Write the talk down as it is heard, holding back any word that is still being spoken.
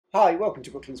Hi, welcome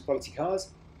to Brooklands Quality Cars.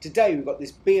 Today we've got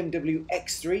this BMW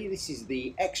X3. This is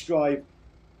the X-Drive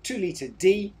 2-litre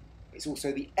D. It's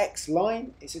also the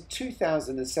X-Line. It's a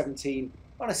 2017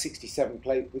 on a 67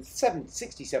 plate with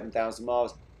 67,000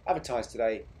 miles, advertised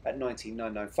today at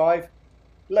 19,995.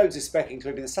 Loads of spec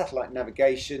including the satellite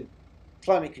navigation,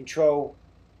 climate control.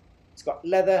 It's got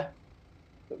leather,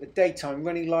 got the daytime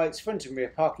running lights, front and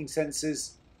rear parking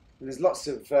sensors, and there's lots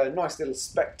of nice little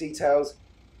spec details,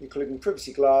 including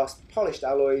privacy glass, polished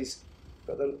alloys,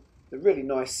 got the really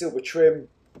nice silver trim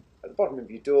at the bottom of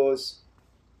your doors,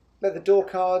 leather door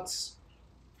cards,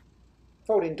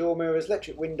 folding door mirrors,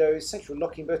 electric windows, central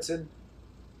locking button,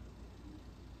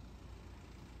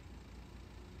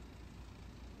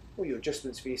 all your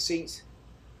adjustments for your seat,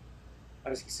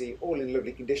 and as you can see, all in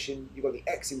lovely condition. You've got the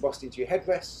X embossed into your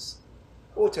headrests,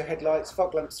 auto headlights,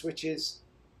 fog lamp switches,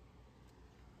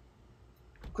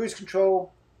 cruise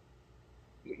control.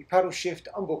 You've got your paddle shift,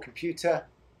 onboard computer,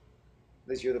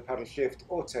 there's your other paddle shift,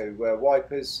 auto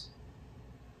wipers,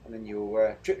 and then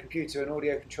your trip computer and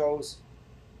audio controls.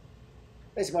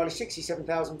 There's your mileage,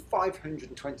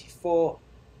 67,524. You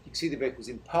can see the vehicle's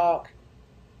in park.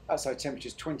 Outside temperature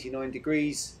is 29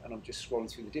 degrees, and I'm just scrolling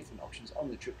through the different options on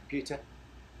the trip computer.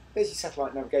 There's your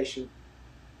satellite navigation,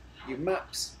 your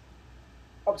maps,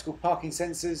 optical parking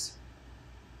sensors,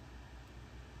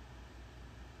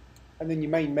 and then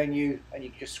your main menu, and you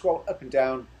can just scroll up and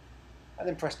down and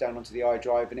then press down onto the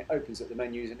iDrive and it opens up the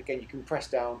menus, and again you can press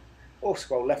down or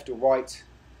scroll left or right.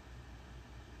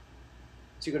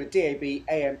 So you've got a DAB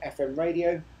AM FM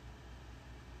radio.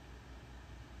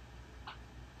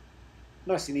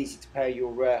 Nice and easy to pair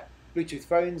your Bluetooth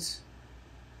phones.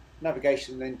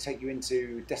 Navigation then take you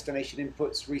into destination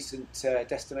inputs, recent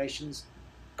destinations,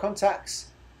 contacts.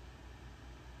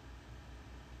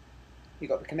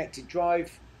 You've got the connected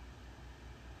drive,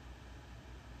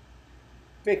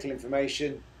 vehicle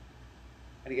information,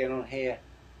 and again on here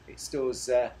it stores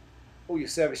all your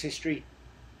service history.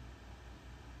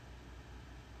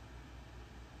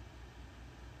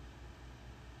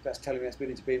 That's telling me it's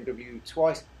been into BMW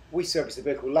twice. We serviced the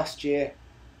vehicle last year,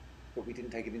 but we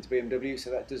didn't take it into BMW, so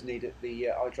that does need the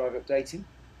iDrive updating.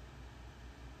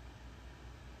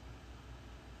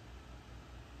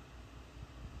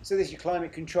 So there's your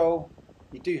climate control.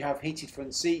 You do have heated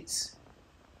front seats,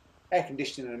 air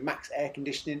conditioning and max air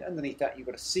conditioning. Underneath that you've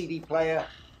got a CD player,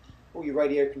 all your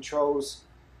radio controls.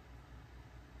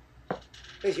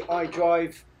 There's your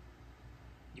iDrive.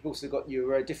 You've also got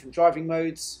your different driving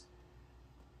modes.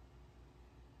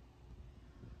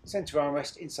 Centre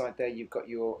armrest. Inside there you've got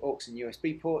your aux and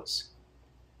USB ports.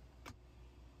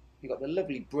 You've got the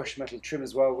lovely brushed metal trim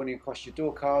as well running across your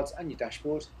door cards and your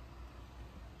dashboard.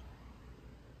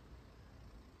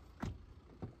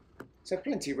 So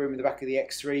plenty of room in the back of the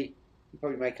X3. You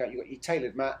probably make out you've got your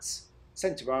tailored mats,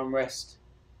 centre armrest.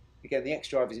 Again, the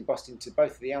X-Drive is embossed into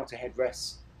both of the outer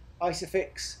headrests.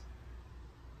 Isofix,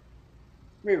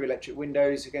 rear electric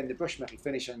windows. Again, the brushed metal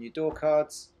finish on your door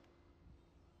cards,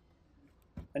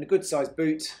 and a good sized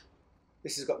boot.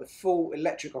 This has got the full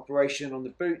electric operation on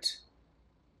the boot.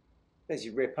 There's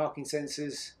your rear parking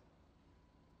sensors.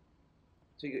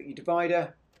 So you've got your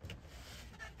divider,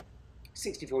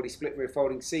 60/40 split rear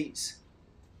folding seats.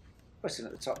 Button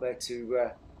at the top there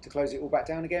to close it all back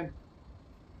down again.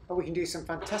 And we can do some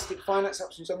fantastic finance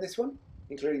options on this one,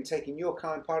 including taking your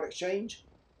car in part exchange,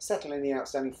 settling the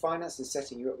outstanding finance and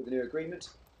setting you up with a new agreement.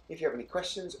 If you have any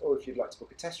questions or if you'd like to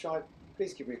book a test drive,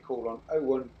 please give me a call on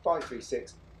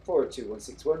 01536 402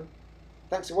 161.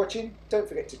 Thanks for watching. Don't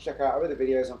forget to check out our other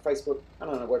videos on Facebook and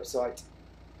on our website